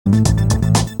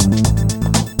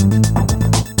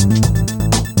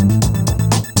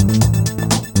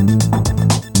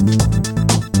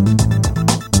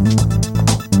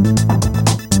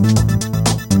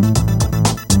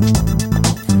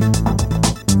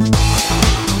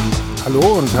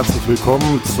Hallo und herzlich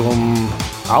willkommen zum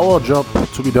Our Job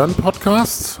to be Done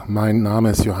Podcast. Mein Name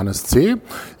ist Johannes C.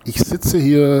 Ich sitze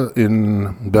hier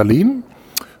in Berlin.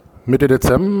 Mitte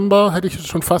Dezember hätte ich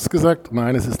schon fast gesagt.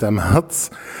 Nein, es ist der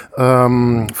März,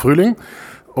 Frühling.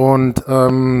 Und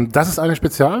das ist eine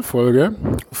Spezialfolge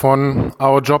von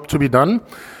Our Job to be Done,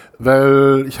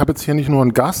 weil ich habe jetzt hier nicht nur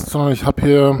einen Gast, sondern ich habe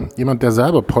hier jemand, der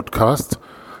selber Podcast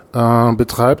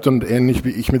betreibt und ähnlich wie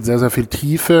ich mit sehr, sehr viel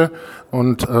Tiefe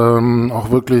und auch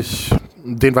wirklich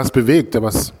den was bewegt, der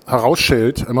was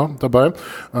herausschält immer dabei.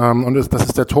 Und das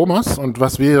ist der Thomas. Und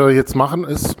was wir jetzt machen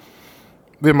ist,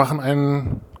 wir machen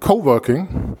ein Coworking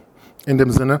in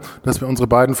dem Sinne, dass wir unsere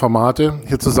beiden Formate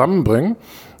hier zusammenbringen.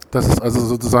 Das ist also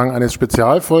sozusagen eine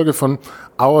Spezialfolge von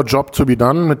Our Job to be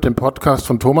Done mit dem Podcast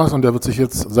von Thomas und der wird sich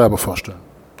jetzt selber vorstellen.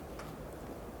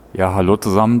 Ja, hallo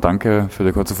zusammen, danke für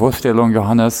die kurze Vorstellung,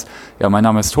 Johannes. Ja, mein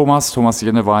Name ist Thomas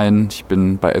Jenewein. Ich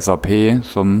bin bei SAP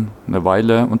schon eine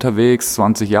Weile unterwegs,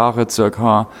 20 Jahre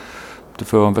circa,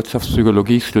 für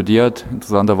Wirtschaftspsychologie studiert,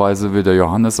 interessanterweise wie der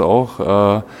Johannes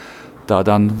auch. Da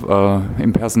dann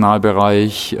im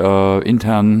Personalbereich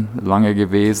intern lange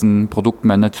gewesen,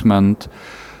 Produktmanagement,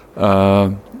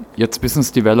 jetzt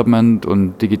Business Development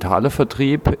und digitaler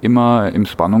Vertrieb, immer im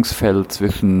Spannungsfeld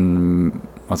zwischen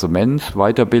Mensch,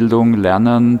 Weiterbildung,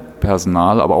 Lernen,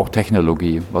 Personal, aber auch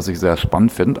Technologie, was ich sehr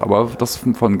spannend finde, aber das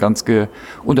von ganz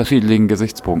unterschiedlichen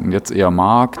Gesichtspunkten. Jetzt eher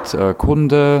Markt,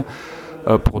 Kunde,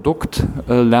 Produkt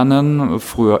lernen,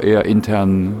 früher eher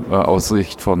intern aus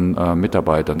Sicht von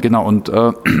Mitarbeitern. Genau, und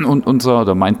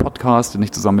mein Podcast, den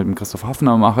ich zusammen mit dem Christoph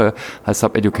Hafner mache, heißt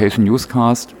Sub Education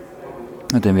NewsCast,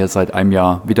 den wir seit einem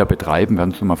Jahr wieder betreiben. Wir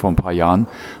haben schon mal vor ein paar Jahren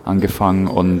angefangen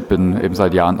und bin eben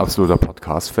seit Jahren absoluter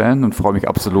Podcast-Fan und freue mich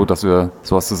absolut, dass wir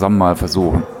sowas zusammen mal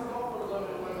versuchen.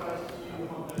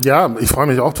 Ja, ich freue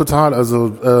mich auch total.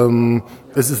 Also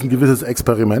es ist ein gewisses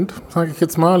Experiment, sage ich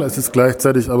jetzt mal. Es ist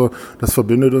gleichzeitig, aber das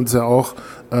verbindet uns ja auch.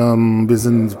 Wir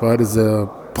sind beide sehr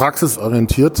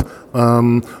praxisorientiert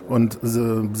und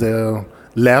sehr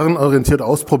lernorientiert,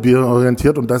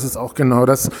 ausprobierenorientiert und das ist auch genau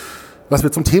das, was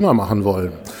wir zum Thema machen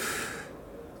wollen.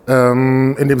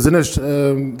 In dem Sinne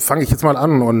fange ich jetzt mal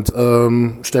an und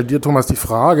stell dir, Thomas, die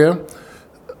Frage.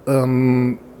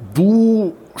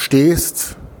 Du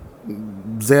stehst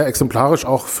sehr exemplarisch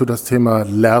auch für das Thema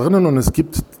Lernen und es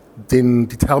gibt die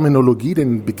Terminologie,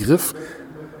 den Begriff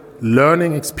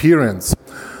Learning Experience.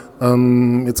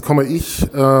 Jetzt komme ich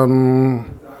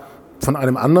von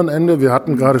einem anderen Ende. Wir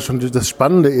hatten gerade schon das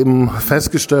Spannende eben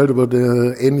festgestellt über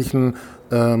den ähnlichen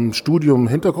Studium im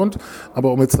Hintergrund.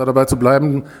 Aber um jetzt da dabei zu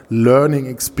bleiben, Learning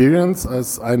Experience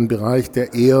als einen Bereich,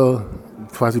 der eher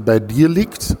quasi bei dir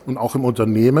liegt und auch im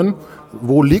Unternehmen,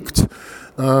 wo liegt.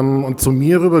 Und zu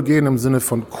mir rübergehen im Sinne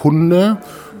von Kunde.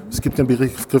 Es gibt den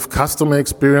Begriff Customer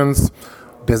Experience,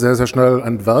 der sehr, sehr schnell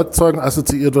an Werkzeugen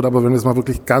assoziiert wird, aber wenn wir es mal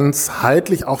wirklich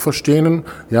ganzheitlich auch verstehen,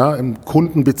 ja, im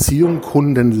Kundenbeziehung,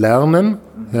 Kundenlernen,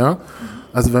 ja,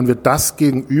 also wenn wir das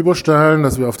gegenüberstellen,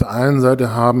 dass wir auf der einen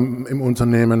Seite haben im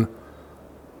Unternehmen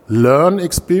Learning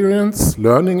Experience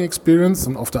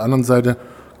und auf der anderen Seite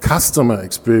Customer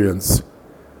Experience.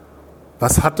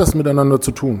 Was hat das miteinander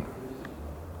zu tun?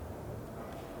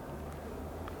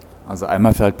 Also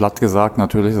einmal vielleicht platt gesagt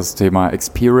natürlich das Thema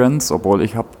Experience, obwohl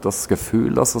ich habe das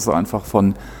Gefühl, dass es einfach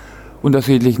von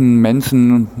unterschiedlichen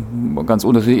Menschen ganz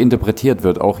unterschiedlich interpretiert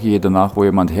wird, auch je danach, wo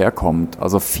jemand herkommt.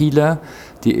 Also viele,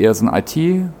 die eher so einen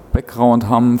IT-Background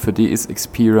haben, für die ist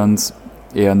Experience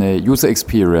eher eine User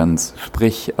Experience,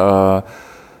 sprich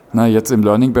jetzt im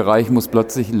Learning-Bereich muss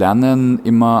plötzlich Lernen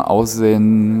immer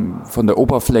aussehen von der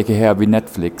Oberfläche her wie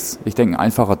Netflix. Ich denke, ein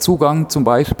einfacher Zugang zum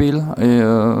Beispiel,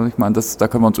 ich meine, da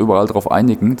können wir uns überall drauf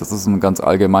einigen, das ist eine ganz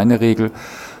allgemeine Regel,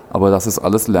 aber dass es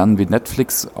alles Lernen wie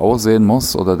Netflix aussehen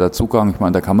muss oder der Zugang, ich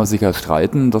meine, da kann man sich ja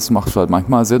streiten, das macht vielleicht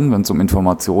manchmal Sinn, wenn es um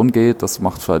Information geht, das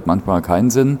macht vielleicht manchmal keinen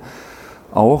Sinn.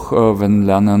 Auch wenn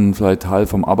Lernen vielleicht Teil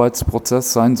vom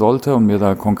Arbeitsprozess sein sollte und mir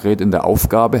da konkret in der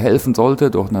Aufgabe helfen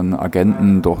sollte, durch einen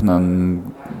Agenten, durch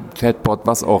einen Chatbot,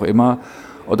 was auch immer.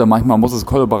 Oder manchmal muss es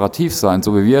kollaborativ sein,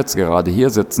 so wie wir jetzt gerade hier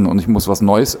sitzen und ich muss was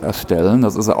Neues erstellen.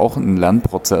 Das ist ja auch ein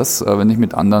Lernprozess, wenn ich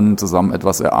mit anderen zusammen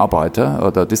etwas erarbeite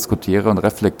oder diskutiere und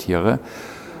reflektiere.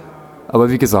 Aber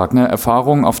wie gesagt, eine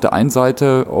Erfahrung auf der einen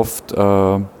Seite oft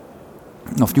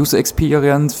auf User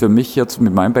Experience, für mich jetzt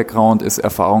mit meinem Background ist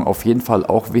Erfahrung auf jeden Fall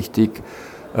auch wichtig,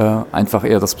 einfach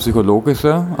eher das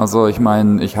Psychologische. Also ich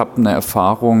meine, ich habe eine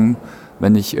Erfahrung,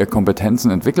 wenn ich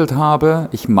Kompetenzen entwickelt habe.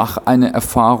 Ich mache eine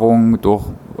Erfahrung durch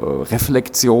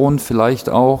Reflexion vielleicht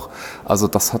auch. Also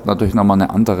das hat natürlich nochmal eine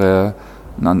andere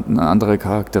eine andere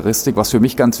Charakteristik. Was für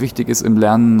mich ganz wichtig ist im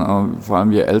Lernen, vor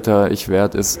allem je älter ich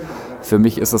werde, ist, für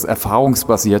mich ist das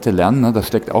erfahrungsbasierte Lernen, ne? Da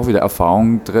steckt auch wieder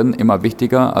Erfahrung drin, immer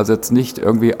wichtiger, als jetzt nicht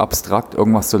irgendwie abstrakt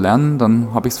irgendwas zu lernen,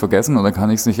 dann habe ich es vergessen oder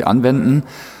kann ich es nicht anwenden,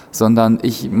 sondern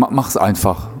ich mache es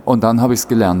einfach und dann habe ich es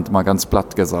gelernt, mal ganz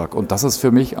platt gesagt. Und das ist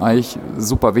für mich eigentlich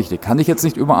super wichtig. Kann ich jetzt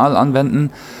nicht überall anwenden,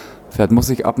 vielleicht muss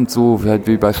ich ab und zu, vielleicht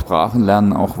wie bei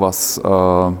Sprachenlernen auch was,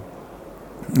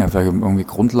 vielleicht irgendwie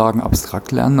Grundlagen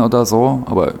abstrakt lernen oder so,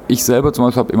 aber ich selber zum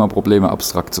Beispiel habe immer Probleme,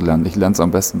 abstrakt zu lernen. Ich lerne es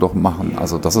am besten durch Machen.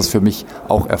 Also das ist für mich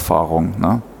auch Erfahrung,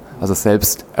 ne? Also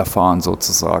selbst erfahren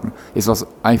sozusagen. Ist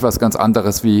eigentlich was ganz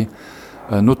anderes wie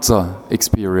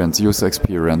Nutzer-Experience,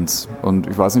 User-Experience. Und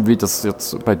ich weiß nicht, wie das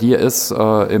jetzt bei dir ist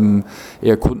im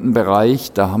eher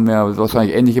Kundenbereich. Da haben wir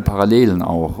wahrscheinlich ähnliche Parallelen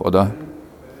auch, oder?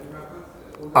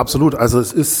 Absolut. Also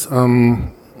es ist,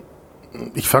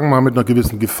 ich fange mal mit einer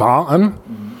gewissen Gefahr an,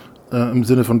 im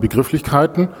Sinne von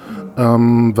Begrifflichkeiten,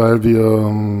 weil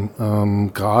wir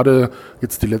gerade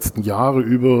jetzt die letzten Jahre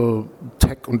über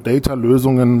Tech- und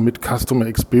Data-Lösungen mit Customer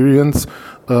Experience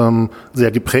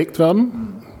sehr geprägt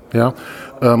werden. Ja,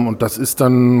 und das ist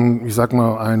dann, ich sag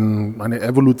mal, eine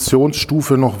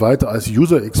Evolutionsstufe noch weiter als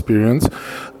User Experience.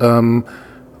 Und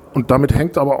damit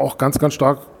hängt aber auch ganz, ganz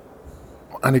stark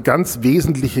eine ganz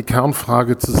wesentliche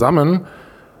Kernfrage zusammen.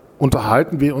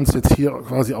 Unterhalten wir uns jetzt hier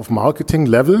quasi auf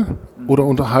Marketing-Level oder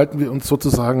unterhalten wir uns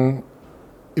sozusagen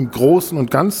im Großen und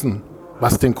Ganzen,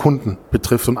 was den Kunden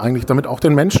betrifft und eigentlich damit auch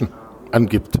den Menschen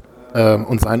angibt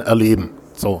und sein Erleben?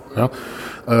 So, ja.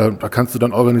 Da kannst du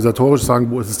dann organisatorisch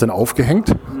sagen, wo ist es denn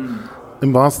aufgehängt,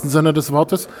 im wahrsten Sinne des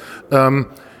Wortes.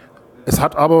 Es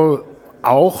hat aber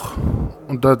auch,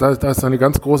 und da ist eine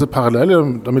ganz große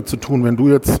Parallele damit zu tun, wenn du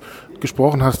jetzt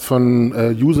gesprochen hast von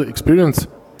User Experience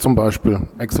zum Beispiel,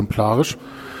 exemplarisch.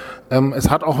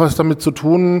 Es hat auch was damit zu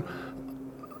tun,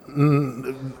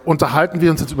 unterhalten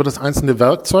wir uns jetzt über das einzelne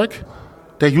Werkzeug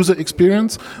der User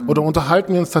Experience oder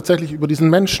unterhalten wir uns tatsächlich über diesen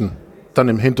Menschen dann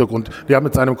im Hintergrund. Wir haben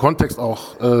mit seinem Kontext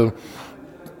auch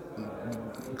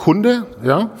Kunde,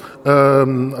 ja,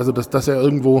 also dass er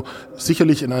irgendwo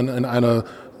sicherlich in einer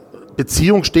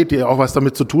Beziehung steht, die ja auch was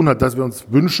damit zu tun hat, dass wir uns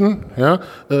wünschen, ja,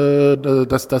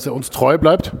 dass er uns treu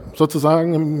bleibt,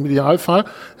 sozusagen im Idealfall.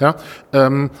 Ja,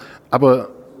 aber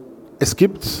es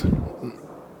gibt,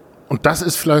 und das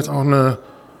ist vielleicht auch eine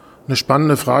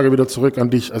spannende Frage wieder zurück an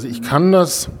dich. Also ich kann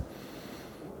das,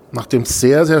 nachdem es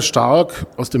sehr, sehr stark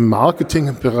aus dem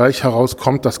Marketingbereich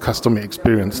herauskommt, das Customer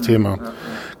Experience-Thema,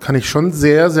 kann ich schon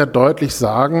sehr, sehr deutlich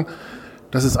sagen,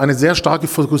 dass es eine sehr starke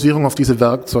Fokussierung auf diese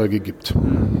Werkzeuge gibt.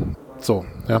 So,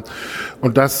 ja.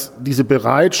 Und dass diese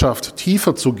Bereitschaft,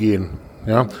 tiefer zu gehen,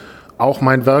 ja, auch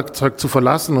mein Werkzeug zu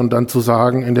verlassen und dann zu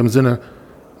sagen, in dem Sinne,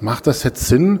 macht das jetzt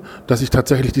Sinn, dass ich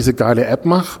tatsächlich diese geile App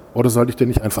mache, oder sollte ich den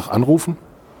nicht einfach anrufen,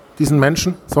 diesen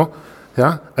Menschen? So,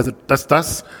 ja, also dass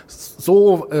das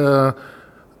so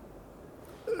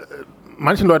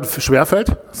manchen Leuten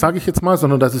schwerfällt, sage ich jetzt mal,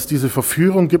 sondern dass es diese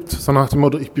Verführung gibt, so nach dem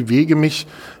Motto, ich bewege mich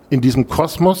in diesem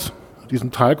Kosmos,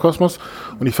 diesem Teilkosmos,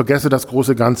 und ich vergesse das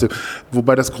große Ganze.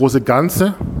 Wobei das große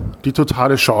Ganze die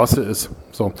totale Chance ist.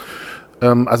 So.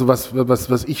 Also was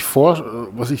ich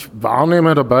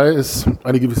wahrnehme dabei, ist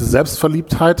eine gewisse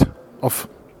Selbstverliebtheit auf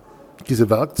diese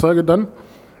Werkzeuge dann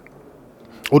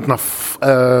und nach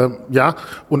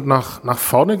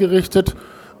vorne gerichtet.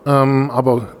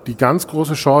 Aber die ganz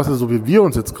große Chance, so wie wir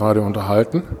uns jetzt gerade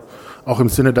unterhalten, auch im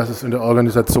Sinne, dass es in der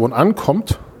Organisation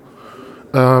ankommt,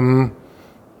 den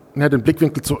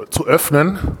Blickwinkel zu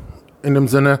öffnen, in dem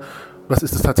Sinne, was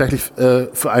ist es tatsächlich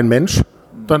für ein Mensch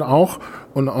dann auch,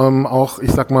 und auch,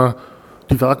 ich sag mal,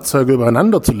 die Werkzeuge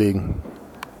übereinander zu legen.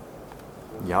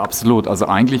 Ja, absolut. Also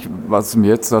eigentlich, was mir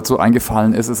jetzt dazu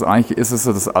eingefallen ist, ist es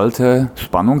das alte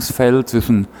Spannungsfeld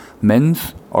zwischen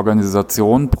Mensch,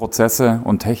 Organisation, Prozesse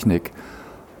und Technik.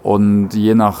 Und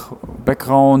je nach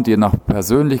Background, je nach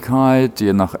Persönlichkeit,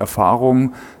 je nach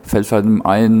Erfahrung fällt halt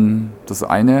das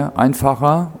eine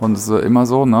einfacher. Und es ist immer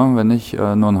so, ne, wenn ich nur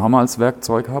einen Hammer als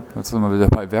Werkzeug habe, jetzt sind wir wieder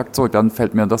bei Werkzeug, dann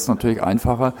fällt mir das natürlich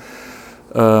einfacher.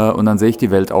 Und dann sehe ich die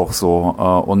Welt auch so.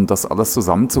 Und das alles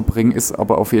zusammenzubringen, ist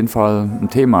aber auf jeden Fall ein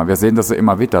Thema. Wir sehen das ja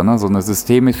immer wieder. Ne? So eine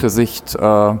systemische Sicht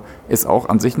ist auch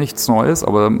an sich nichts Neues,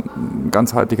 aber ein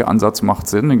ganzheitlicher Ansatz macht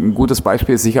Sinn. Ein gutes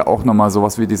Beispiel ist sicher auch nochmal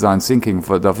sowas wie Design Thinking.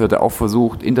 Da wird ja auch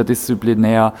versucht,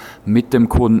 interdisziplinär mit dem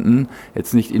Kunden,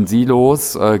 jetzt nicht in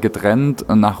Silos, getrennt,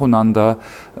 nacheinander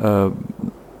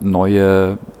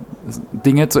neue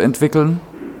Dinge zu entwickeln.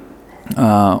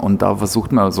 Und da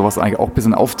versucht man sowas eigentlich auch ein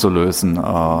bisschen aufzulösen.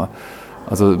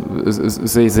 Also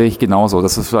sehe ich genauso.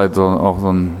 Das ist vielleicht auch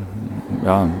so ein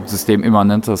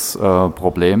systemimmanentes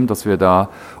Problem, dass wir da,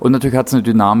 und natürlich hat es eine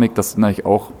Dynamik, dass natürlich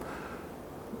auch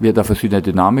wir da verschiedene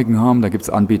Dynamiken haben. Da gibt es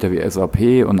Anbieter wie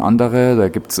SAP und andere, da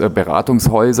gibt es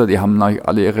Beratungshäuser, die haben natürlich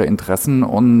alle ihre Interessen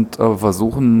und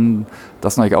versuchen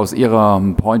das natürlich aus ihrer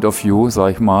Point of View,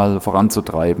 sage ich mal,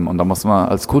 voranzutreiben. Und da muss man,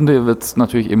 als Kunde wird es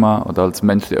natürlich immer, oder als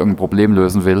Mensch, der irgendein Problem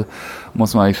lösen will,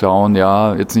 muss man eigentlich schauen,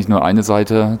 ja, jetzt nicht nur eine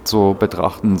Seite zu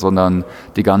betrachten, sondern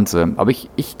die ganze. Aber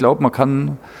ich glaube,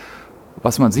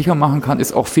 was man sicher machen kann,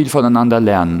 ist auch viel voneinander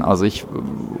lernen. Also ich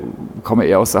komme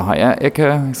eher aus der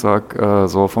HR-Ecke, ich sage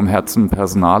so vom Herzen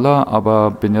Personaler,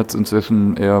 aber bin jetzt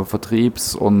inzwischen eher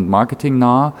vertriebs- und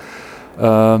marketingnah.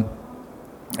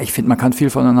 Ich finde, man kann viel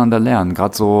voneinander lernen,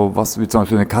 gerade so was wie zum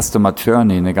Beispiel eine Customer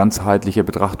Journey, eine ganzheitliche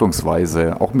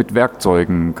Betrachtungsweise, auch mit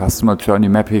Werkzeugen, Customer Journey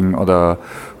Mapping oder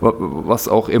was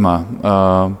auch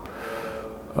immer.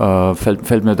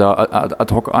 Fällt mir da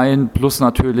ad hoc ein, plus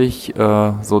natürlich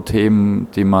so Themen,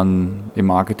 die man im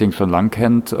Marketing schon lang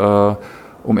kennt,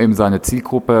 um eben seine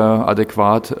Zielgruppe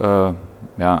adäquat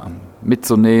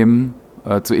mitzunehmen,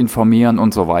 zu informieren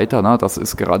und so weiter. Ne? Das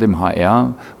ist gerade im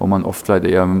HR, wo man oft vielleicht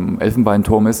eher im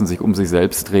Elfenbeinturm ist und sich um sich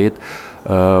selbst dreht,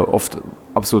 oft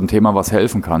absolut ein Thema, was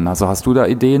helfen kann. Also hast du da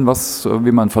Ideen,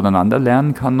 wie man voneinander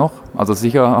lernen kann noch? Also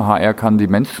sicher, HR kann die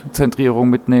Menschzentrierung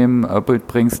mitnehmen,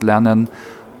 mitbringst, lernen.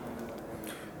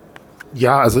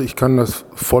 Ja, also ich kann das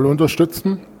voll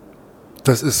unterstützen.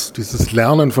 Dieses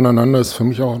Lernen voneinander ist für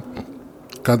mich auch ein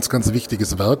ganz, ganz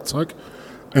wichtiges Werkzeug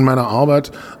in meiner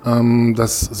Arbeit,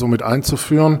 das so mit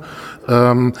einzuführen.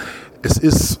 Es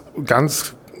ist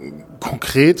ganz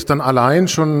konkret dann allein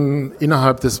schon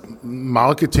innerhalb des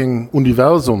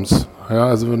Marketing-Universums. Ja,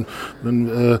 also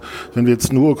wenn wir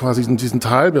jetzt nur quasi diesen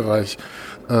Teilbereich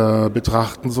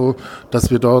betrachten, so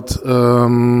dass wir dort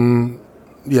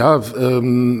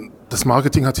das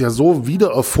Marketing hat sich ja so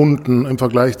wiedererfunden im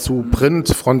Vergleich zu Print,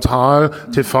 Frontal,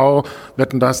 TV,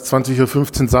 Wetten das,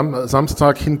 20:15 Uhr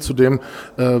Samstag hin zu dem,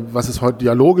 was es heute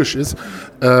dialogisch ist.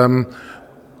 Es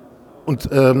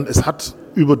hat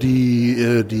über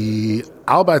die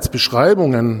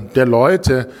Arbeitsbeschreibungen der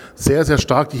Leute sehr, sehr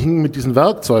stark, die hingen mit diesen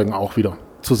Werkzeugen auch wieder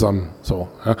zusammen. So,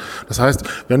 ja. Das heißt,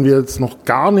 wenn wir jetzt noch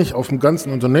gar nicht auf dem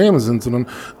ganzen Unternehmen sind, sondern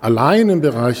allein im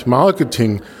Bereich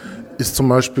Marketing ist zum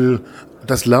Beispiel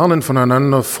das Lernen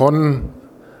voneinander von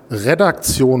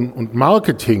Redaktion und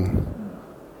Marketing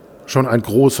schon ein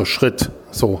großer Schritt,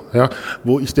 so, ja,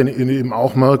 wo ich denn eben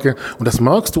auch merke, und das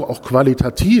merkst du auch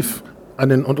qualitativ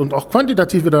und auch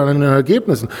quantitativ wieder an den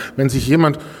Ergebnissen, wenn sich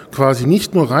jemand quasi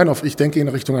nicht nur rein auf, ich denke in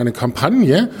Richtung eine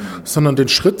Kampagne, sondern den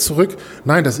Schritt zurück,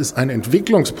 nein, das ist ein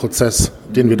Entwicklungsprozess,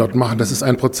 den wir dort machen, das ist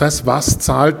ein Prozess, was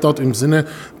zahlt dort im Sinne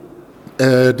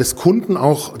des Kunden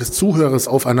auch, des Zuhörers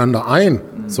aufeinander ein.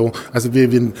 So, also wir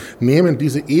nehmen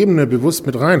diese Ebene bewusst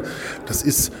mit rein. Das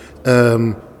ist,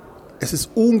 es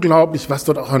ist unglaublich, was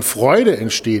dort auch an Freude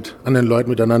entsteht an den Leuten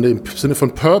miteinander im Sinne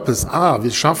von Purpose. Wir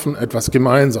schaffen etwas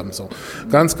gemeinsam. So,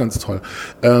 ganz, ganz toll.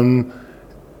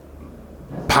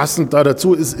 Passend da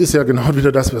dazu ist ja genau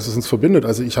wieder das, was uns verbindet.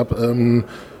 Also ich habe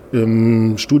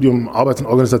im Studium Arbeits- und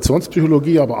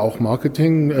Organisationspsychologie, aber auch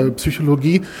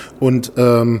Marketingpsychologie und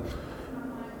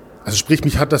also sprich,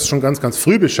 mich hat das schon ganz, ganz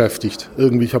früh beschäftigt.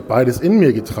 Irgendwie, ich habe beides in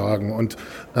mir getragen. Und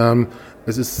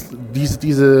es ist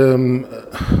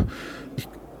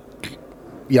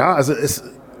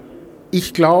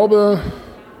ich glaube,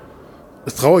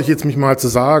 das traue ich jetzt mich mal zu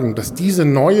sagen, dass diese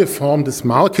neue Form des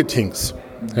Marketings,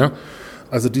 ja,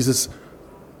 also dieses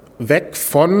weg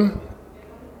von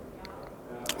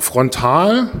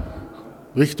frontal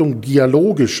Richtung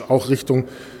dialogisch, auch Richtung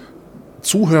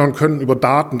zuhören können über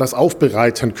Daten, das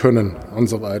aufbereiten können und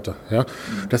so weiter. Ja,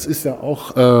 das ist ja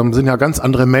auch sind ja ganz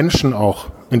andere Menschen auch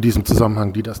in diesem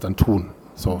Zusammenhang, die das dann tun.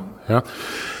 So, ja.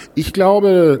 Ich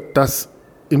glaube, dass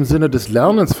im Sinne des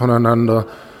Lernens voneinander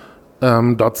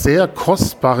dort sehr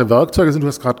kostbare Werkzeuge sind. Du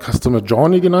hast gerade Customer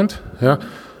Journey genannt, ja.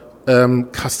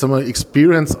 Customer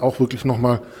Experience auch wirklich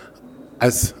nochmal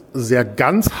als sehr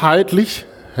ganzheitlich.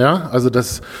 Ja, also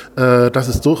dass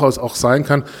es durchaus auch sein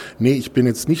kann, nee, ich bin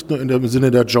jetzt nicht nur in dem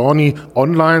Sinne der Journey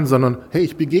online, sondern hey,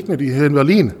 ich begegne dir hier in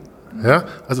Berlin. Ja,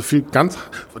 also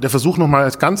der Versuch nochmal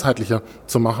als ganzheitlicher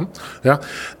zu machen. Ja,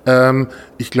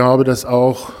 ich glaube, dass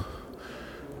auch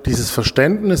dieses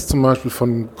Verständnis zum Beispiel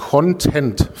von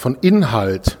Content, von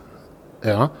Inhalt,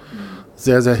 ja,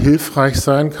 sehr, sehr hilfreich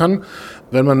sein kann,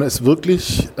 wenn man es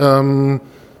wirklich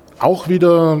auch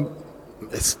wieder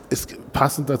es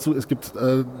passend dazu, es gibt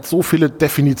so viele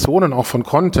Definitionen auch von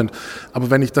Content, aber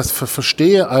wenn ich das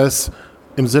verstehe als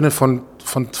im Sinne von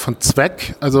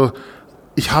Zweck, also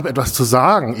ich habe etwas zu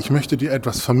sagen, ich möchte dir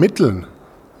etwas vermitteln,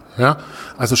 Ja?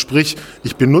 Also sprich,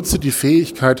 ich benutze die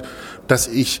Fähigkeit, dass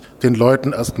ich den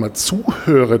Leuten erstmal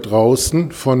zuhöre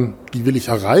draußen, von die will ich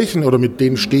erreichen oder mit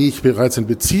denen stehe ich bereits in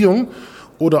Beziehung,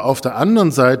 oder auf der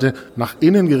anderen Seite nach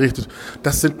innen gerichtet,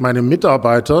 das sind meine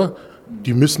Mitarbeiter,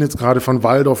 die müssen jetzt gerade von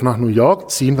Waldorf nach New York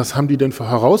ziehen, was haben die denn für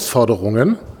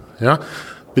Herausforderungen? Ja?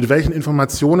 Mit welchen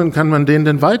Informationen kann man denen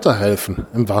denn weiterhelfen,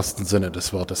 im wahrsten Sinne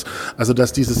des Wortes? Also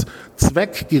dass dieses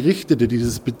Zweckgerichtete,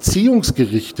 dieses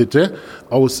Beziehungsgerichtete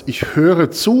aus ich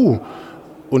höre zu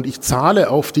und ich zahle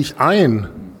auf dich ein,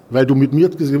 weil du mit mir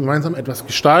gemeinsam etwas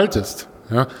gestaltest,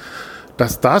 ja,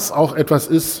 dass das auch etwas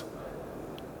ist,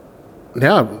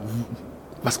 ja,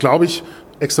 was glaube ich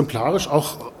exemplarisch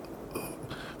auch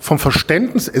vom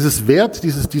Verständnis, es ist wert,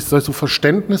 dieses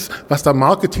Verständnis, was da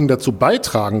Marketing dazu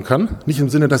beitragen kann, nicht im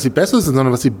Sinne, dass sie besser sind,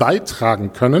 sondern was sie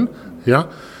beitragen können, ja,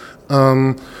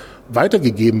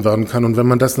 weitergegeben werden kann. Und wenn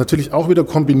man das natürlich auch wieder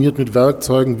kombiniert mit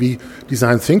Werkzeugen wie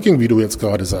Design Thinking, wie du jetzt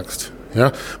gerade sagst,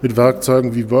 ja, mit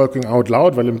Werkzeugen wie Working Out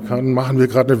Loud, weil im Kern machen wir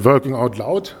gerade eine Working Out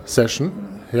Loud Session,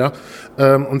 ja,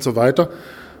 und so weiter,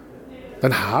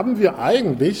 dann haben wir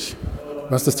eigentlich,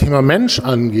 was das Thema Mensch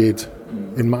angeht,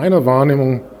 in meiner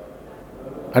Wahrnehmung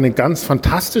einen ganz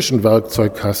fantastischen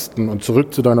Werkzeugkasten. Und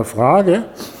zurück zu deiner Frage.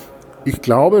 Ich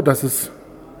glaube, dass es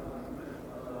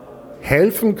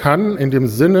helfen kann in dem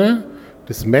Sinne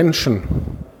des Menschen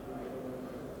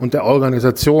und der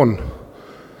Organisation,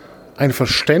 ein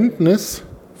Verständnis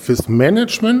fürs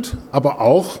Management, aber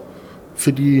auch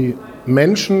für die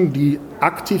Menschen, die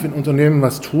aktiv in Unternehmen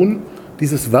was tun,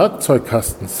 dieses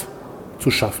Werkzeugkastens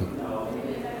zu schaffen.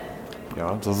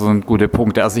 Ja, das sind gute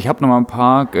Punkte. Also ich habe noch mal ein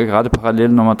paar, gerade parallel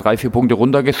noch mal 3, 4 Punkte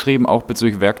runtergeschrieben, auch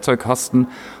bezüglich Werkzeugkasten,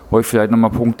 wo ich vielleicht noch mal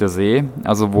Punkte sehe.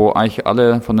 Also wo eigentlich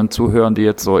alle von den Zuhörern, die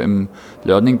jetzt so im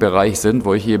Learning-Bereich sind,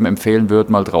 wo ich jedem empfehlen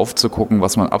würde, mal drauf zu gucken,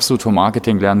 was man absolut vom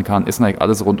Marketing lernen kann, ist eigentlich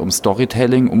alles rund um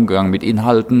Storytelling, Umgang mit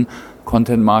Inhalten.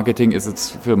 Content-Marketing ist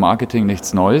jetzt für Marketing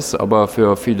nichts Neues, aber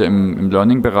für viele im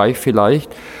Learning-Bereich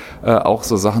vielleicht. Auch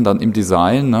so Sachen dann im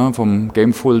Design, ne, vom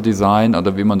Gameful Design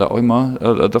oder wie man da auch immer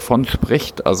davon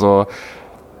spricht. Also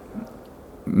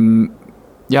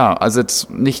ja, also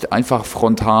jetzt nicht einfach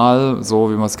frontal,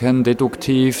 so wie wir es kennen,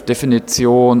 deduktiv,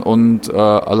 Definition und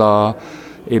à la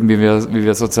eben wie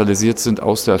wir sozialisiert sind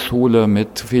aus der Schule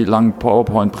mit viel langen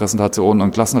PowerPoint-Präsentationen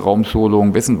und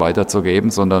Klassenraumschulungen Wissen weiterzugeben,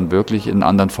 sondern wirklich in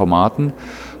anderen Formaten.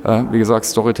 Wie gesagt,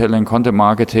 Storytelling,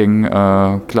 Content-Marketing,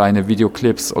 kleine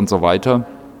Videoclips und so weiter.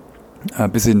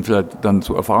 Bis hin vielleicht dann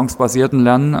zu erfahrungsbasierten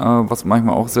Lernen, was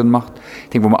manchmal auch Sinn macht. Ich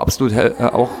denke, wo man absolut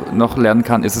auch noch lernen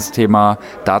kann, ist das Thema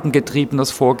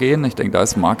datengetriebenes Vorgehen. Ich denke, da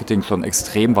ist Marketing schon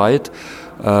extrem weit.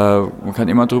 Man kann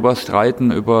immer drüber streiten,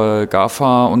 über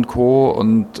GAFA und Co.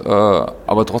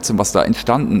 Aber trotzdem, was da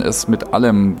entstanden ist mit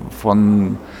allem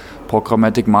von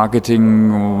Programmatic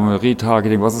Marketing,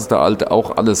 Retargeting, was es da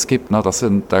auch alles gibt, ne? Da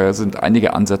sind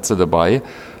einige Ansätze dabei,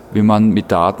 wie man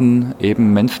mit Daten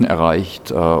eben Menschen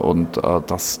erreicht.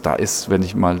 Da ist, wenn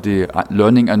ich mal die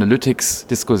Learning Analytics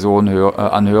Diskussion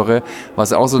anhöre,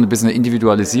 was auch so ein bisschen eine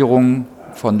Individualisierung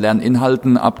von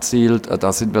Lerninhalten abzielt,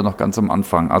 da sind wir noch ganz am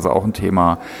Anfang. Also auch ein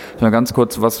Thema. Ganz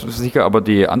kurz, was sicher aber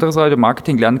die andere Seite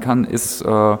Marketing lernen kann, ist,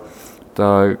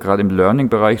 da gerade im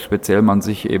Learning-Bereich speziell man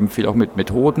sich eben viel auch mit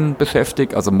Methoden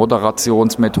beschäftigt, also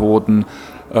Moderationsmethoden,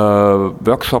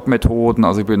 Workshop-Methoden.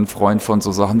 Also ich bin ein Freund von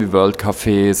so Sachen wie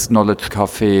World-Cafés,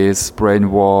 Knowledge-Cafés,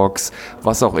 Brainwalks,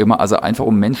 was auch immer. Also einfach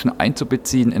um Menschen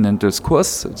einzubeziehen in den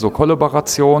Diskurs, so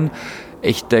Kollaboration.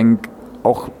 Ich denke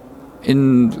auch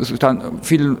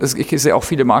ich sehe auch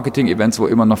viele Marketing-Events, wo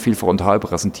immer noch viel frontal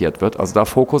präsentiert wird. Also da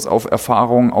Fokus auf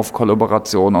Erfahrung, auf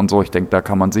Kollaboration und so. Ich denke, da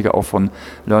kann man sicher auch von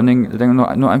Learning, ich denke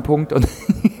nur ein Punkt.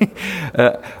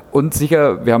 Und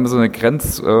sicher, wir haben so eine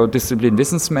Grenzdisziplin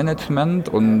Wissensmanagement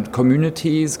und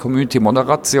Communities,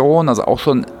 Community-Moderation, also auch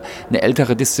schon eine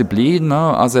ältere Disziplin. Ne?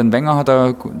 Arsene Wenger hat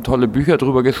da tolle Bücher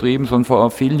drüber geschrieben, schon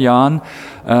vor vielen Jahren.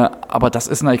 Aber das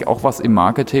ist natürlich auch was im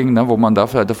Marketing, ne, wo man da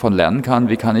vielleicht davon lernen kann,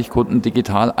 wie kann ich Kunden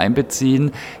digital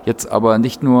einbeziehen, jetzt aber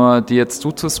nicht nur die jetzt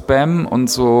zuzuspammen und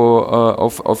so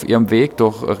auf ihrem Weg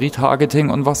durch Retargeting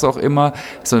und was auch immer,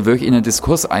 sondern wirklich in den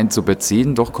Diskurs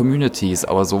einzubeziehen durch Communities.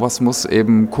 Aber sowas muss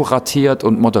eben kuratiert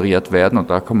und moderiert werden und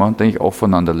da kann man, denke ich, auch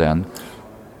voneinander lernen.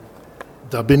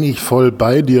 Da bin ich voll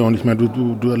bei dir und ich meine,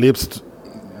 du erlebst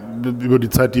über die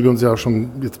Zeit, die wir uns ja schon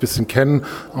jetzt ein bisschen kennen,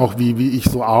 auch wie ich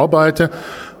so arbeite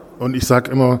und ich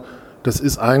sage immer, das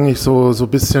ist eigentlich so ein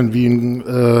bisschen wie,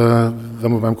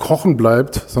 wenn man beim Kochen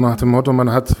bleibt, so nach dem Motto,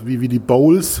 man hat wie die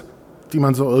Bowls, die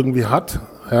man so irgendwie hat,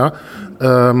 ja,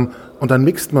 und dann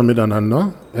mixt man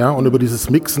miteinander, ja, und über dieses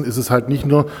Mixen ist es halt nicht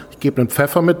nur, ich gebe einen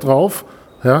Pfeffer mit drauf,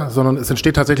 ja, sondern es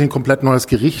entsteht tatsächlich ein komplett neues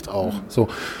Gericht auch, so.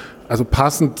 also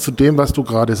passend zu dem, was du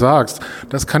gerade sagst,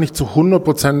 das kann ich zu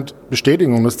 100%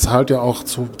 bestätigen und das zahlt ja auch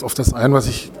auf das ein, was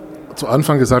ich zu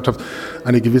Anfang gesagt habe,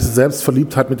 eine gewisse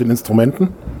Selbstverliebtheit mit den Instrumenten,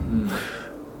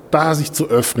 da sich zu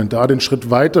öffnen, da den Schritt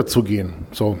weiter zu gehen,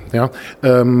 so, ja,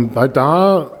 weil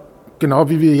da, genau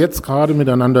wie wir jetzt gerade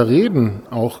miteinander reden,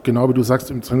 auch genau wie du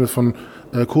sagst im Sinne von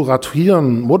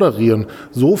kuratieren, moderieren,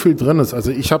 so viel drin ist.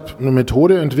 Also ich habe eine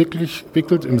Methode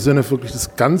entwickelt im Sinne wirklich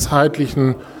des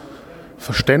ganzheitlichen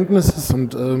Verständnisses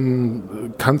und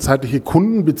ganzheitliche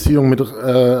Kundenbeziehungen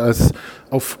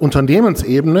auf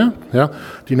Unternehmensebene, ja,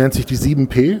 die nennt sich die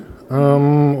 7P.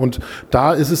 Und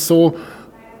da ist es so,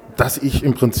 dass ich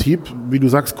im Prinzip, wie du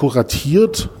sagst,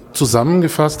 kuratiert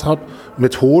zusammengefasst habe,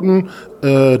 Methoden,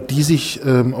 die sich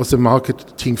aus dem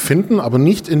Marketing finden, aber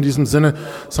nicht in diesem Sinne,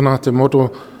 so nach dem Motto,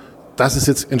 das ist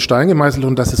jetzt in Stein gemeißelt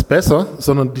und das ist besser,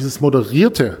 sondern dieses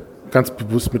Moderierte ganz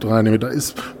bewusst mit reinnehmen. Da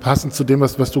ist passend zu dem,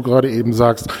 was du gerade eben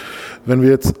sagst. Wenn wir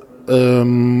jetzt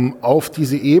auf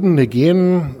diese Ebene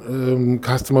gehen,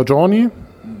 Customer Journey,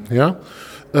 ja,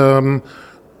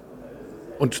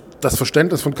 und das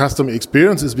Verständnis von Customer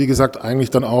Experience ist, wie gesagt, eigentlich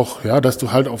dann auch, ja, dass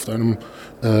du halt auf deinem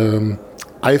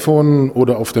iPhone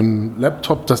oder auf dem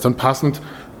Laptop das dann passend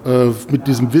mit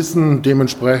diesem Wissen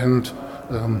dementsprechend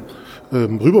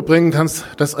rüberbringen kannst,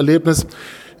 das Erlebnis.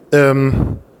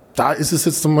 Da ist es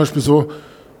jetzt zum Beispiel so,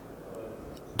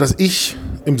 dass ich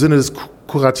im Sinne des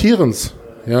Kuratierens,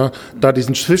 ja, da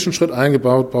diesen Zwischenschritt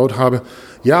eingebaut habe.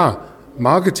 Ja,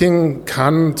 Marketing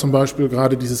kann zum Beispiel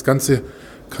gerade dieses ganze,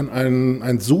 kann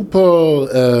ein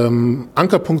super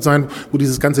Ankerpunkt sein, wo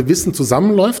dieses ganze Wissen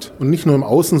zusammenläuft und nicht nur im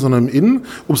Außen, sondern im Innen,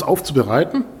 um es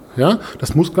aufzubereiten. Ja,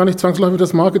 das muss gar nicht zwangsläufig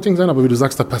das Marketing sein, aber wie du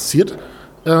sagst, da passiert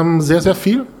sehr, sehr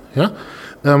viel. Ja.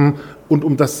 Und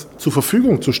um das zur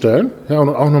Verfügung zu stellen, ja, und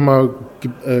auch nochmal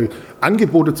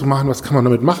Angebote zu machen, was kann man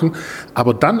damit machen,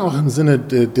 aber dann auch im Sinne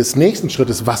des nächsten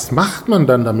Schrittes, was macht man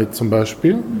dann damit zum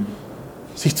Beispiel,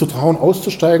 sich zu trauen,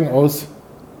 auszusteigen aus,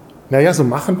 naja, so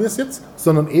machen wir es jetzt,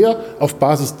 sondern eher auf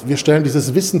Basis, wir stellen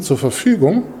dieses Wissen zur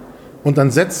Verfügung und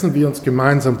dann setzen wir uns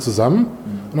gemeinsam zusammen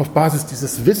und auf Basis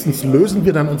dieses Wissens lösen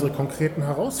wir dann unsere konkreten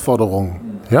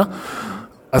Herausforderungen, ja.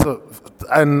 Also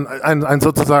ein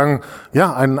sozusagen,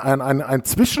 ja, ein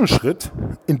Zwischenschritt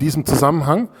in diesem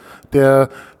Zusammenhang, der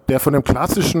von dem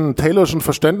klassischen Taylorschen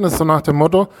Verständnis so nach dem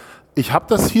Motto, ich habe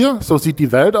das hier, so sieht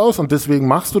die Welt aus und deswegen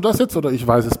machst du das jetzt oder ich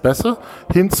weiß es besser,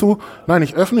 hinzu, nein,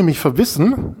 ich öffne mich für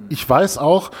Wissen, ich weiß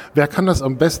auch, wer kann das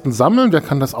am besten sammeln, wer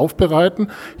kann das aufbereiten,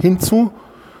 hinzu,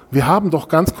 wir haben doch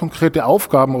ganz konkrete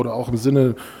Aufgaben oder auch im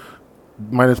Sinne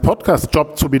meines Podcasts,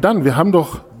 Job to be done, wir haben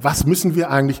doch, was müssen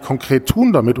wir eigentlich konkret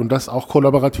tun damit und das auch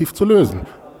kollaborativ zu lösen?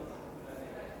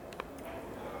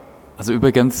 Also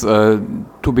übrigens,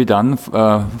 to be done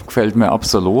gefällt mir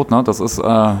absolut, ne? Das ist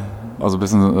also ein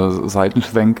bisschen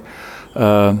Seitenschwenk,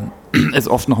 ist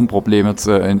oft noch ein Problem jetzt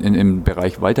im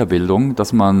Bereich Weiterbildung,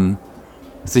 dass man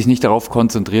sich nicht darauf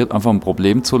konzentriert, einfach ein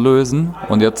Problem zu lösen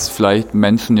und jetzt vielleicht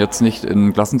Menschen jetzt nicht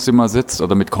im Klassenzimmer sitzt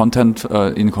oder mit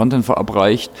ihnen Content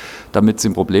verabreicht, damit sie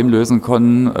ein Problem lösen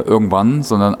können irgendwann,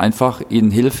 sondern einfach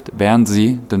ihnen hilft, während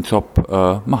sie den Job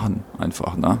machen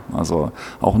einfach. Ne? Also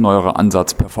auch ein neuerer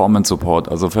Ansatz, Performance Support,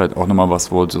 also vielleicht auch nochmal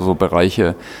was, wo so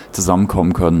Bereiche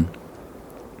zusammenkommen können.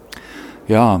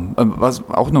 Ja, was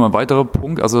auch nochmal ein weiterer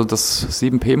Punkt, also das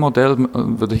 7P-Modell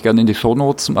würde ich gerne in die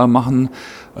Shownotes machen.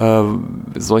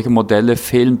 Solche Modelle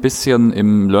fehlen ein bisschen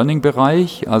im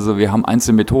Learning-Bereich. Also wir haben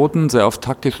einzelne Methoden, sehr auf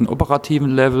taktischen,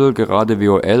 operativen Level, gerade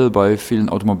WOL bei vielen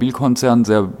Automobilkonzernen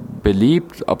sehr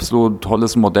beliebt. Absolut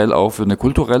tolles Modell auch für eine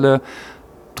kulturelle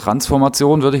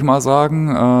Transformation, würde ich mal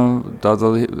sagen, da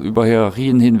über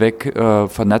Hierarchien hinweg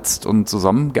vernetzt und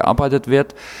zusammengearbeitet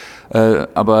wird.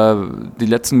 Aber die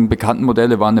letzten bekannten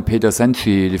Modelle waren eine Peter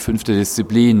Senshi, die 5.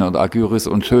 Disziplin und Agyris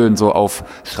und Schön, so auf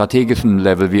strategischem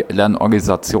Level wie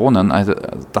Lernorganisationen. Also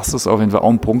das ist auf jeden Fall auch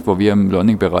ein Punkt, wo wir im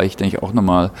Learning-Bereich, denke ich, auch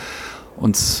nochmal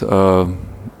uns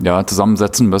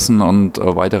zusammensetzen müssen und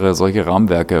weitere solche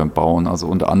Rahmenwerke bauen. Also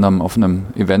unter anderem auf einem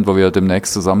Event, wo wir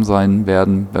demnächst zusammen sein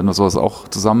werden wir sowas auch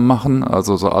zusammen machen.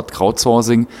 Also so eine Art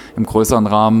Crowdsourcing im größeren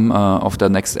Rahmen auf der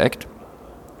Next Act.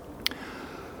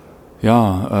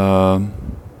 Ja,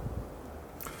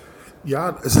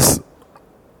 es ist,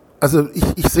 also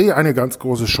ich sehe eine ganz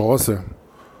große Chance.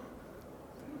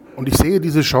 Und ich sehe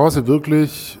diese Chance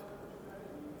wirklich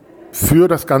für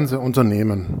das ganze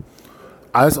Unternehmen,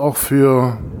 als auch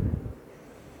für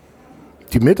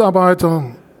die Mitarbeiter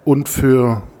und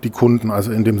für die Kunden,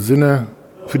 also in dem Sinne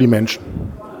für die Menschen.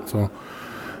 So.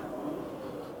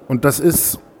 Und das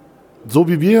ist, so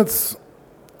wie wir jetzt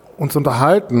uns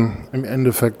unterhalten im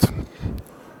Endeffekt,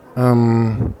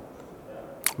 wenn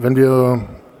wir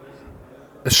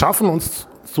es schaffen, uns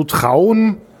zu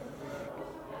trauen,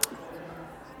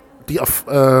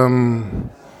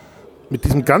 mit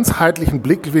diesem ganzheitlichen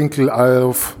Blickwinkel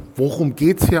auf, worum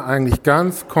geht es hier eigentlich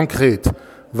ganz konkret?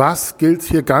 Was gilt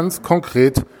hier ganz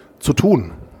konkret zu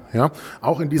tun? Ja?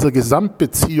 Auch in dieser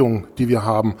Gesamtbeziehung, die wir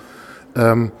haben.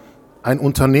 Ein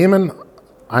Unternehmen,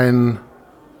 ein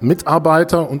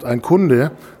Mitarbeiter und ein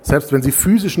Kunde, selbst wenn sie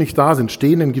physisch nicht da sind,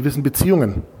 stehen in gewissen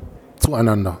Beziehungen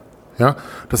zueinander. Ja?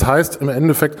 Das heißt im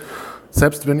Endeffekt,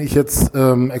 selbst wenn ich jetzt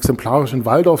exemplarisch in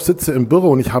Walldorf sitze im Büro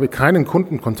und ich habe keinen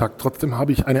Kundenkontakt, trotzdem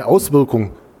habe ich eine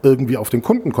Auswirkung irgendwie auf den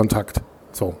Kundenkontakt.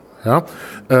 So, ja.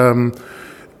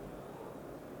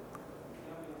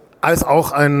 Als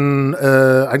auch ein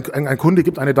Kunde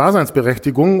gibt eine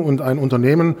Daseinsberechtigung und ein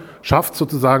Unternehmen schafft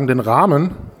sozusagen den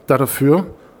Rahmen dafür,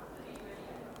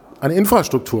 eine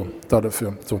Infrastruktur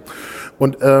dafür. So.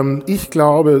 Und ich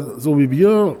glaube, so wie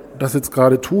wir das jetzt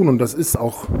gerade tun, und das ist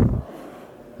auch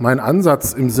mein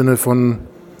Ansatz im Sinne von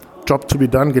Job to be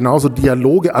done, genauso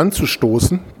Dialoge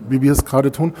anzustoßen, wie wir es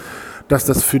gerade tun, dass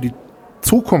das für die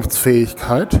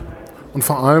Zukunftsfähigkeit und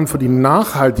vor allem für die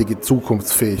nachhaltige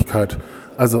Zukunftsfähigkeit,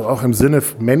 also auch im Sinne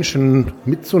Menschen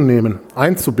mitzunehmen,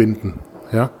 einzubinden,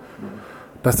 ja,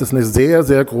 dass das eine sehr,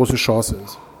 sehr große Chance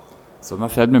ist. Sollen wir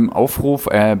vielleicht mit dem Aufruf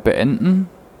beenden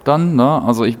dann? Ne?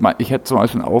 Also ich hätte zum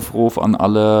Beispiel einen Aufruf an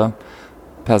alle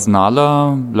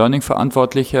Personaler,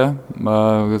 Learning-Verantwortliche,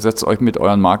 setzt euch mit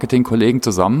euren Marketing-Kollegen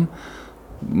zusammen,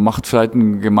 macht vielleicht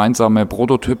gemeinsame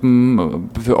Prototypen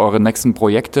für eure nächsten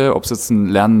Projekte, ob es jetzt ein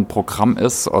Lernprogramm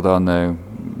ist oder eine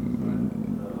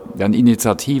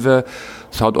Initiative.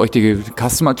 Schaut euch die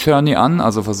Customer Journey an,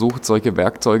 also versucht solche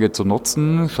Werkzeuge zu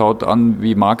nutzen, schaut an,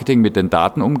 wie Marketing mit den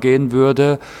Daten umgehen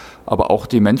würde, aber auch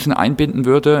die Menschen einbinden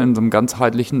würde in so einem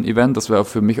ganzheitlichen Event. Das wäre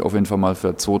für mich auf jeden Fall mal für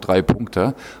 2-3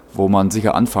 Punkte, wo man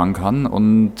sicher anfangen kann.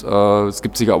 Und es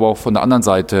gibt sicher aber auch von der anderen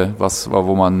Seite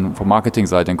wo man von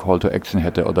Marketing-Seite ein Call to Action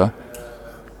hätte, oder?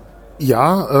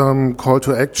 Ja, Call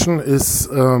to Action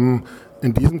ist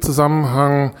in diesem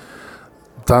Zusammenhang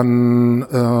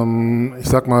dann, ich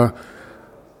sag mal,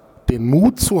 den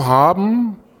Mut zu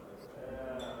haben,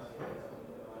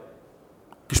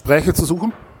 Gespräche zu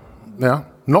suchen, ja,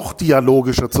 noch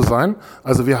dialogischer zu sein.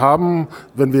 Also wir haben,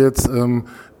 wenn wir jetzt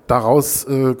daraus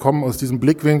kommen, aus diesem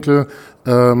Blickwinkel,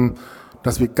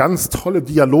 dass wir ganz tolle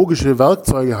dialogische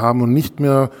Werkzeuge haben und nicht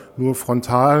mehr nur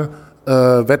frontal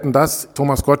wetten das,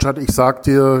 Thomas Gottschalk, ich sag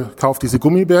dir, kauf diese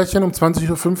Gummibärchen um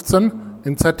 20.15 Uhr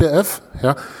im ZDF,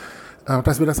 ja,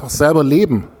 dass wir das auch selber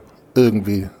leben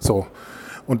irgendwie so.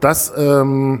 Und dass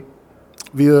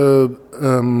wir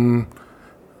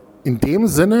in dem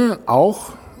Sinne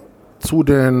auch zu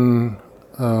den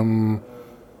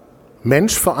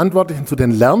Menschverantwortlichen, zu den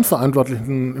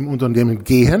Lernverantwortlichen im Unternehmen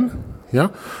gehen,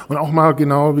 ja, und auch mal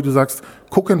genau, wie du sagst,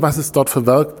 gucken, was es dort für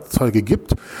Werkzeuge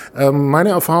gibt. Meine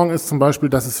Erfahrung ist zum Beispiel,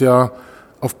 dass es ja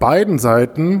auf beiden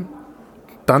Seiten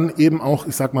dann eben auch,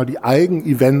 ich sag mal, die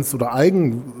Eigen-Events oder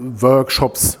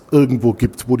Eigen-Workshops irgendwo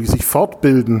gibt, wo die sich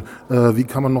fortbilden. Wie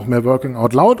kann man noch mehr Working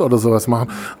Out Loud oder sowas machen?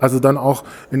 Also dann auch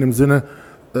in dem Sinne,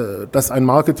 dass ein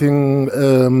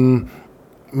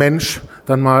Marketing-Mensch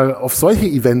dann mal auf solche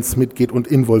Events mitgeht und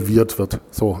involviert wird.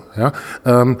 So, ja.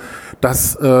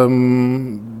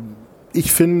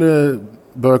 Ich finde,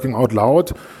 Working Out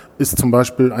Loud ist zum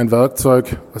Beispiel ein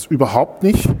Werkzeug, was überhaupt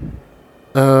nicht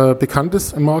bekannt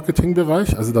ist im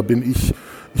Marketingbereich. Also da bin ich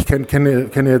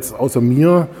kenne jetzt außer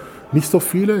mir nicht so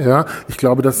viele. Ja. Ich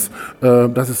glaube, dass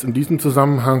es in diesem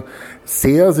Zusammenhang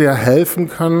sehr, sehr helfen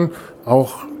kann,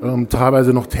 auch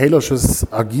teilweise noch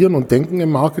Taylorsches Agieren und Denken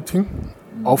im Marketing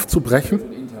aufzubrechen.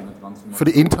 Für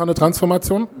die interne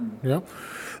Transformation. Ja.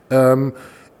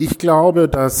 Ich glaube,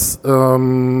 dass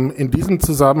in diesem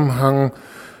Zusammenhang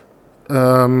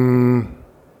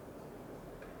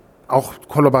auch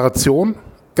Kollaboration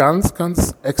ganz,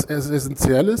 ganz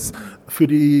essentiell ist für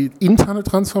die interne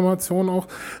Transformation auch,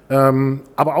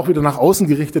 aber auch wieder nach außen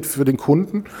gerichtet für den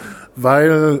Kunden,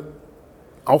 weil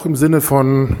auch im Sinne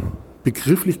von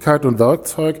Begrifflichkeit und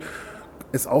Werkzeug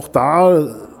es auch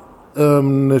da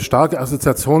eine starke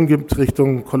Assoziation gibt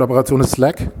Richtung Kollaboration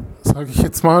Slack, sage ich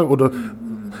jetzt mal, oder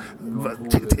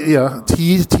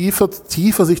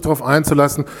tiefer sich darauf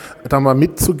einzulassen, da mal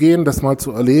mitzugehen, das mal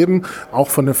zu erleben, auch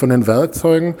von den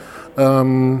Werkzeugen.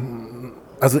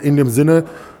 Also in dem Sinne,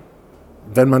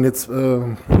 wenn man jetzt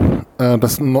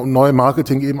das neue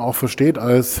Marketing eben auch versteht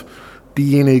als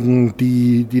diejenigen,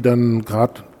 die dann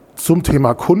gerade zum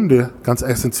Thema Kunde ganz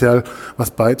essentiell was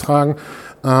beitragen,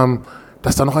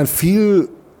 dass da noch ein viel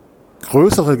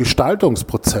größerer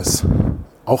Gestaltungsprozess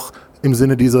auch im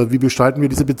Sinne dieser, wie gestalten wir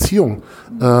diese Beziehung,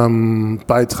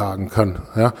 beitragen kann.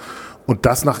 Ja? Und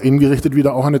das nach innen gerichtet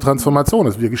wieder auch eine Transformation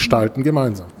ist. Wir gestalten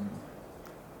gemeinsam.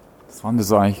 Das waren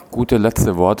jetzt eigentlich gute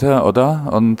letzte Worte, oder?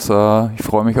 Und ich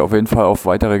freue mich auf jeden Fall auf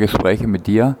weitere Gespräche mit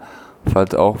dir,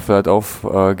 vielleicht auf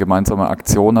gemeinsame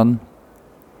Aktionen.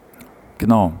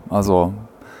 Genau, also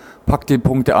packt die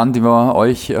Punkte an, die wir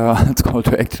euch als Call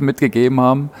to Action mitgegeben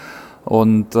haben.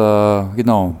 Und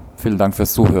genau, vielen Dank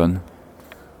fürs Zuhören.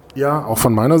 Ja, auch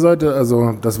von meiner Seite.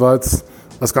 Also das war jetzt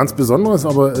was ganz Besonderes,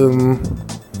 aber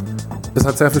es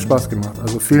hat sehr viel Spaß gemacht.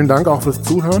 Also vielen Dank auch fürs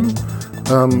Zuhören.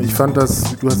 Ich fand du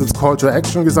hast jetzt Call to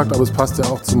Action gesagt, aber es passt ja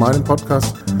auch zu meinem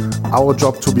Podcast. Our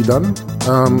Job to be done.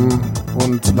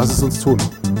 Und lass es uns tun.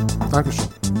 Dankeschön.